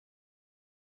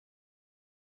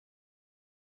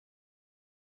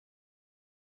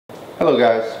Hello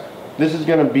guys, this is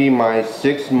going to be my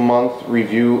 6-month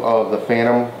review of the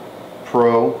Phantom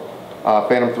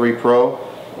 3 Pro,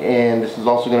 and this is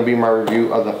also going to be my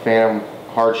review of the Phantom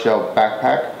hardshell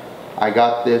backpack. I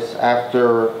got this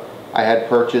after I had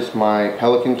purchased my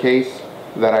Pelican case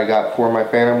that I got for my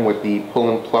Phantom with the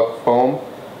pull and pluck foam.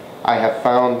 I have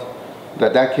found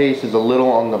that case is a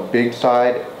little on the big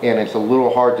side, and it's a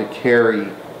little hard to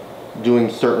carry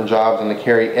doing certain jobs and to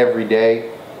carry every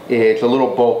day. It's a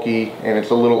little bulky and it's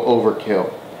a little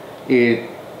overkill. It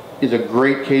is a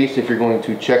great case if you're going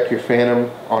to check your Phantom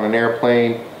on an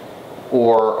airplane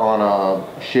or on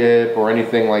a ship or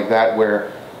anything like that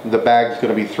where the bag's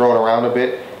going to be thrown around a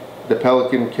bit. The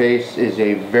Pelican case is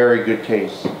a very good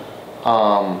case.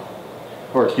 The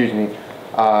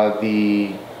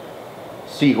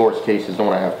Seahorse case is the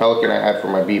one I have. Pelican I had for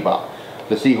my Bebop.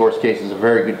 The Seahorse case is a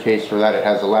very good case for that. It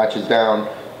has the latches down,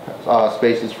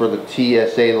 spaces for the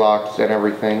TSA locks and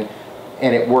everything,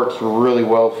 and it works really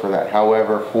well for that.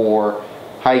 However, for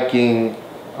hiking,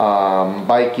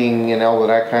 biking and all of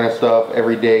that kind of stuff,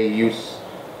 everyday use,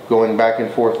 going back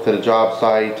and forth to the job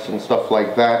sites and stuff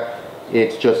like that,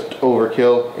 it's just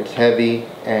overkill. It's heavy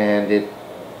and it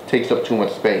takes up too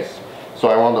much space. So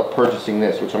I wound up purchasing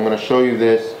this, which I'm going to show you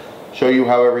this, show you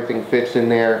how everything fits in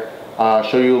there,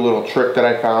 show you a little trick that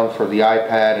I found for the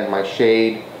iPad and my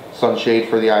sunshade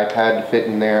for the iPad to fit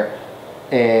in there,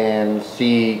 and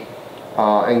see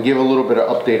and give a little bit of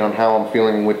update on how I'm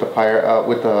feeling with the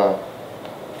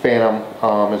Phantom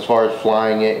as far as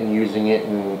flying it and using it,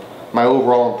 and my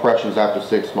overall impressions after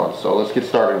 6 months. So let's get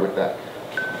started with that.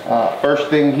 First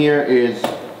thing here is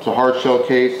it's a hard shell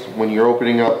case. When you're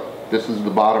opening up, this is the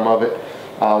bottom of it.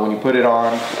 When you put it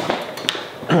on,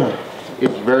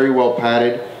 it's very well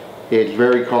padded. It's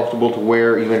very comfortable to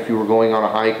wear, even if you were going on a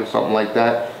hike or something like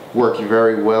that. Works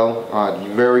very well.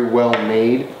 It's very well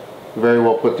made, very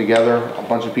well put together. A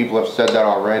bunch of people have said that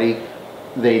already.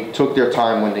 They took their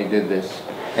time when they did this,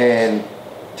 and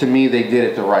to me they did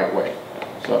it the right way.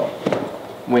 So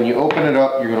when you open it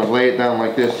up, you're going to lay it down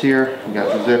like this here. You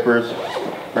got the zippers,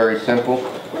 very simple.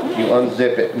 You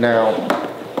unzip it. Now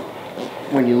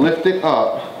when you lift it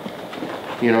up,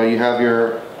 you know, you have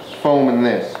your foam in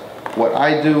this. What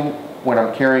I do when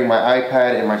I'm carrying my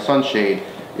iPad and my sunshade,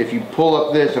 if you pull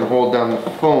up this and hold down the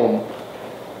foam,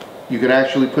 you can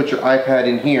actually put your iPad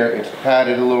in here. It's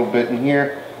padded a little bit in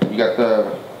here. You got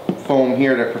the foam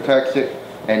here that protects it,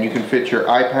 and you can fit your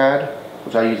iPad,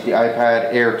 which I use the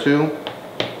iPad Air 2,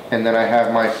 and then I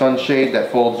have my sunshade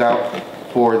that folds out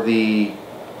for the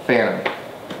Phantom,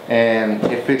 and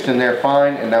it fits in there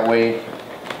fine, and that way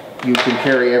you can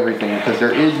carry everything, because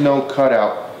there is no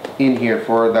cutout in here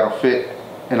that'll fit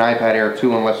an iPad Air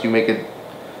 2 unless you make it,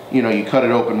 you know, you cut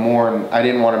it open more, and I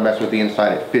didn't want to mess with the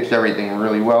inside. It fits everything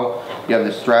really well. You have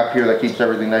this strap here that keeps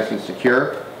everything nice and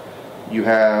secure. You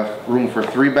have room for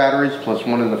 3 batteries plus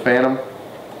 1 in the Phantom.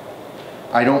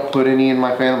 I don't put any in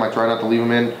my Phantom. I try not to leave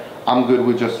them in. I'm good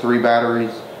with just 3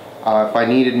 batteries. If I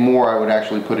needed more, I would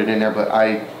actually put it in there, but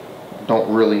I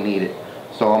don't really need it.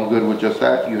 So I'm good with just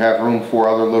that. You have room for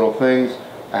other little things.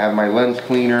 I have my lens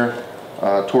cleaner,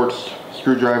 Torx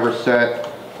screwdriver set.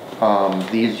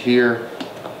 These here,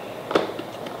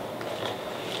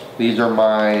 these are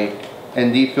my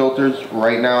ND filters.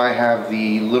 Right now I have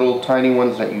the little tiny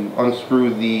ones that you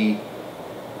unscrew the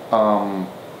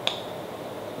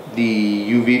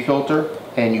UV filter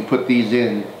and you put these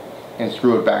in and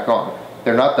screw it back on.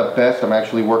 They're not the best. I'm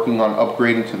actually working on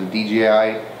upgrading to the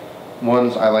DJI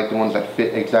ones. I like the ones that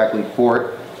fit exactly for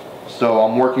it. So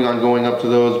I'm working on going up to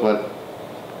those, but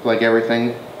like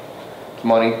everything, it's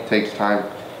money, it takes time.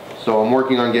 So I'm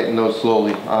working on getting those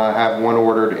slowly. I have one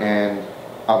ordered, and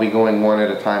I'll be going one at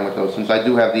a time with those, since I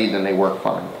do have these and they work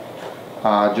fine.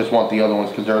 I just want the other ones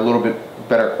because they're a little bit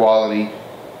better quality,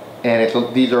 and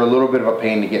these are a little bit of a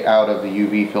pain to get out of the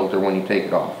UV filter when you take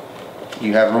it off.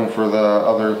 You have room for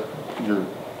your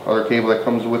other cable that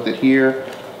comes with it here.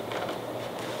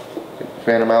 Take the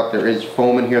Phantom out. There is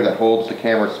foam in here that holds the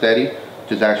camera steady,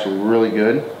 which is actually really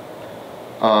good.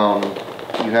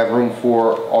 You have room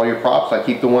for all your props. I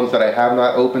keep the ones that I have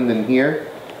not opened in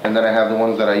here, and then I have the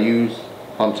ones that I use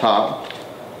on top,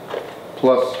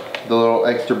 plus the little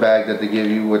extra bag that they give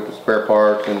you with the spare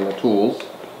parts and the tools.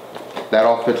 That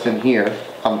all fits in here.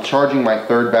 I'm charging my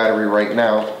 3rd battery right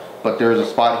now, but there's a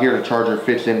spot here the charger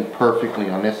fits in perfectly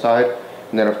on this side.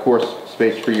 And then of course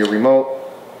space for your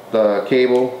remote, the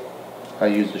cable. I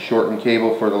use the shortened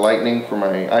cable for the lightning for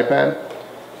my iPad.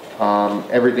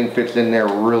 Everything fits in there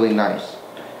really nice.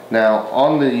 Now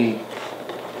on the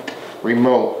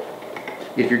remote,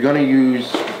 if you're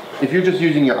just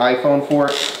using your iPhone for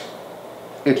it,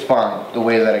 it's fine the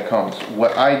way that it comes.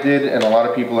 What I did, and a lot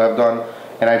of people have done,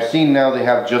 and I've seen now they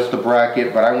have just the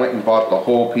bracket, but I went and bought the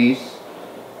whole piece.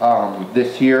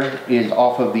 This here is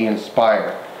off of the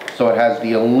Inspire. So it has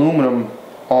the aluminum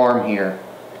arm here,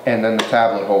 and then the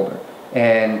tablet holder.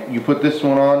 And you put this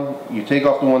one on, you take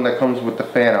off the one that comes with the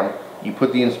Phantom, you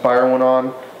put the Inspire one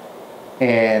on,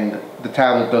 and the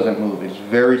tablet doesn't move. It's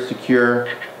very secure.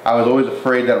 I was always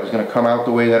afraid that it was going to come out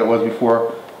the way that it was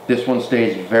before. This one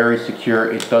stays very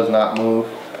secure. It does not move.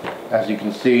 As you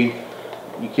can see,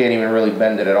 you can't even really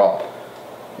bend it at all.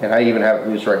 And I even have it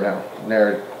loose right now.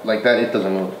 There, like that, it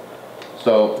doesn't move.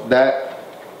 So that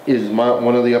is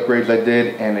one of the upgrades I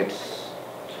did, and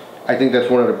I think that's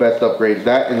one of the best upgrades.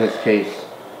 That in this case,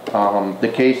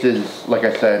 the case is, like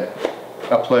I said,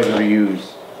 a pleasure to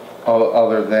use.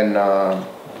 Other than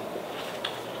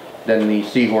the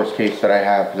Seahorse case that I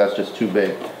have, because that's just too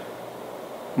big.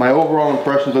 My overall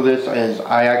impressions of this is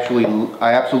I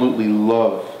absolutely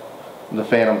love the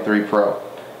Phantom 3 Pro.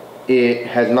 It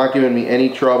has not given me any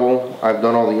trouble. I've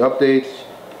done all the updates.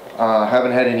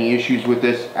 Haven't had any issues with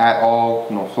this at all.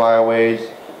 No flyaways.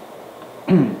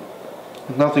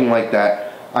 Nothing like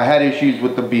that. I had issues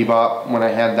with the Bebop when I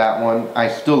had that one. I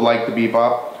still like the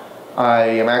Bebop. I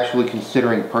am actually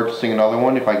considering purchasing another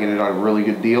one if I get it on a really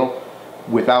good deal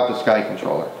without the Sky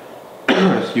controller.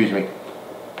 Excuse me.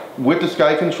 With the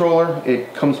Sky controller,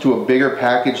 it comes to a bigger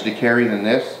package to carry than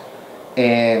this,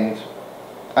 and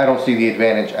I don't see the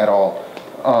advantage at all.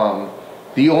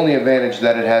 The only advantage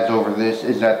that it has over this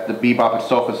is that the Bebop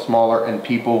itself is smaller, and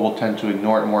people will tend to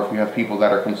ignore it more if you have people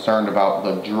that are concerned about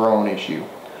the drone issue.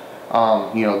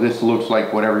 You know, this looks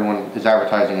like what everyone is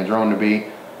advertising a drone to be.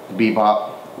 The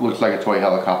Bebop looks like a toy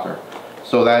helicopter.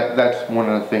 So that's one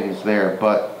of the things there.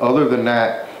 But other than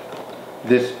that,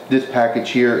 this package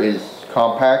here is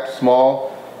compact,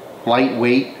 small,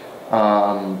 lightweight.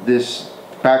 This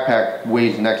backpack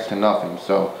weighs next to nothing,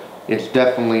 so it's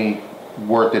definitely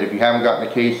worth it. If you haven't gotten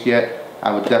a case yet,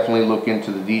 I would definitely look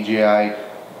into the DJI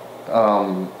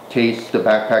case, the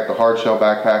backpack, the hardshell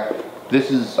backpack.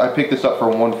 I picked this up for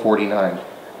 $149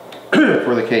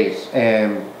 for the case,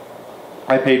 and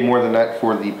I paid more than that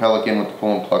for the Pelican with the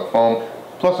pull and plug foam.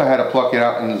 Plus I had to pluck it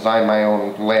out and design my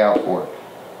own layout for it.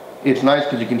 It's nice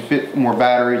because you can fit more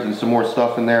batteries and some more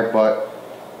stuff in there, but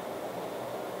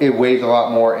it weighs a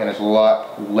lot more and it's a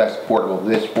lot less portable.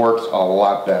 This works a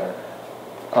lot better.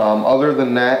 Other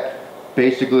than that,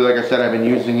 basically, like I said, I've been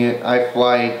using it. I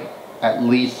fly at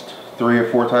least 3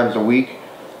 or 4 times a week.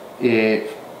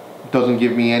 It doesn't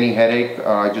give me any headache.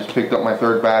 I just picked up my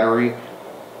 3rd battery.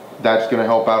 That's going to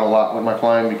help out a lot with my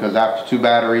flying, because after 2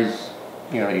 batteries,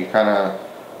 you know, you kind of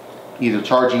either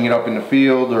charging it up in the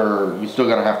field, or you're still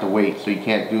going to have to wait, so you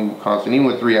can't do constant. Even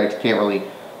with 3, I can't really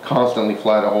constantly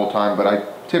fly the whole time, but I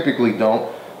typically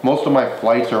don't. Most of my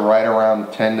flights are right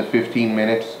around 10 to 15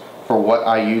 minutes for what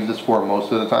I use this for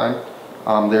most of the time.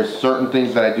 There's certain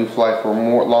things that I do fly for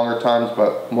longer times,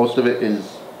 but most of it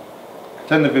is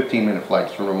 10 to 15 minute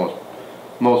flights for the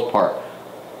most part.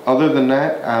 Other than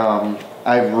that,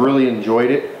 I've really enjoyed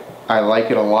it. I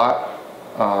like it a lot.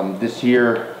 This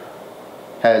here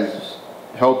has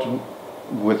helped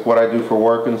with what I do for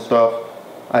work and stuff.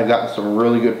 I've gotten some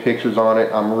really good pictures on it.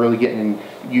 I'm really getting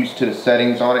used to the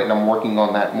settings on it, and I'm working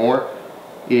on that more.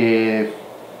 If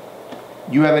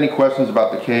you have any questions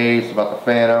about the case, about the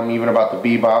Phantom, even about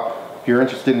the Bebop, if you're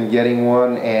interested in getting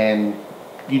one and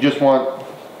you just want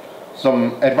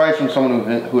some advice from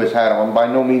someone who has had one, by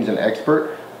no means an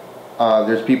expert.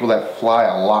 There's people that fly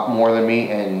a lot more than me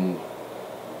and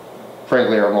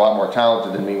frankly are a lot more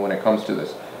talented than me when it comes to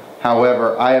this.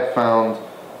 However, I have found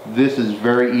this is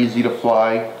very easy to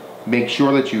fly. Make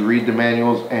sure that you read the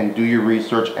manuals and do your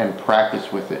research and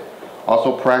practice with it.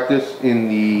 Also practice in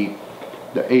the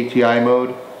ATI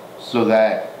mode, so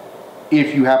that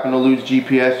if you happen to lose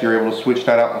GPS, you're able to switch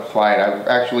that out and fly it. I've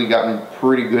actually gotten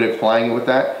pretty good at flying it with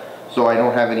that, so I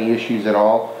don't have any issues at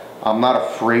all. I'm not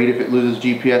afraid if it loses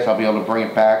GPS, I'll be able to bring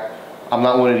it back. I'm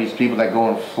not one of these people that go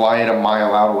and fly it a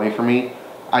mile out away from me.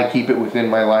 I keep it within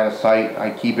my line of sight.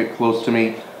 I keep it close to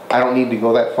me. I don't need to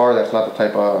go that far. That's not the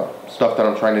type of stuff that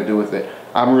I'm trying to do with it.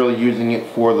 I'm really using it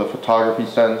for the photography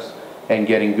sense and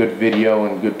getting good video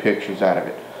and good pictures out of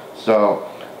it. So,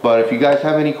 but if you guys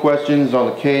have any questions on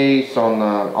the case, on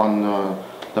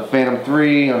the Phantom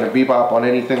 3, on the Bebop, on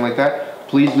anything like that,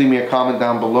 please leave me a comment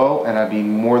down below, and I'd be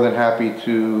more than happy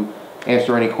to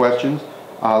answer any questions.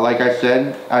 Like I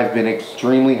said, I've been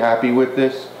extremely happy with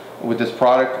this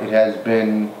product. It has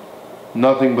been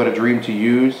nothing but a dream to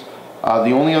use.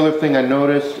 The only other thing I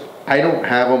noticed, I don't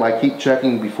have them. I keep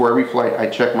checking before every flight. I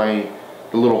check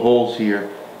the little holes here,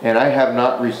 and I have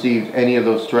not received any of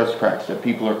those stress cracks that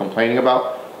people are complaining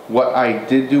about. What I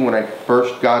did do when I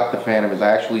first got the Phantom is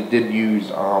I actually did use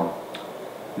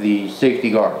the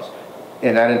safety guards,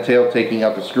 and that entailed taking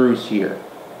out the screws here.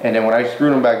 And then when I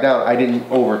screwed them back down, I didn't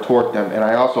over torque them, and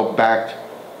I also backed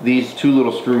these two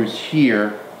little screws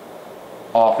here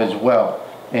off as well.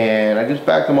 And I just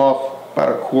backed them off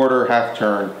about a quarter, half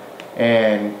turn,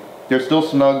 and they're still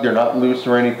snug. They're not loose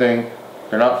or anything.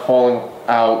 They're not falling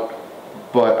out,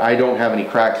 but I don't have any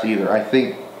cracks either. I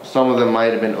think some of them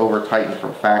might have been over tightened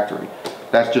from factory.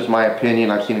 That's just my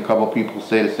opinion. I've seen a couple people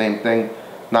say the same thing.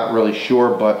 Not really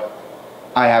sure, but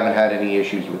I haven't had any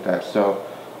issues with that. So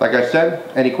like I said,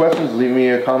 any questions, leave me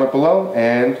a comment below,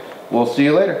 and we'll see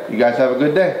you later. You guys have a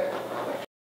good day.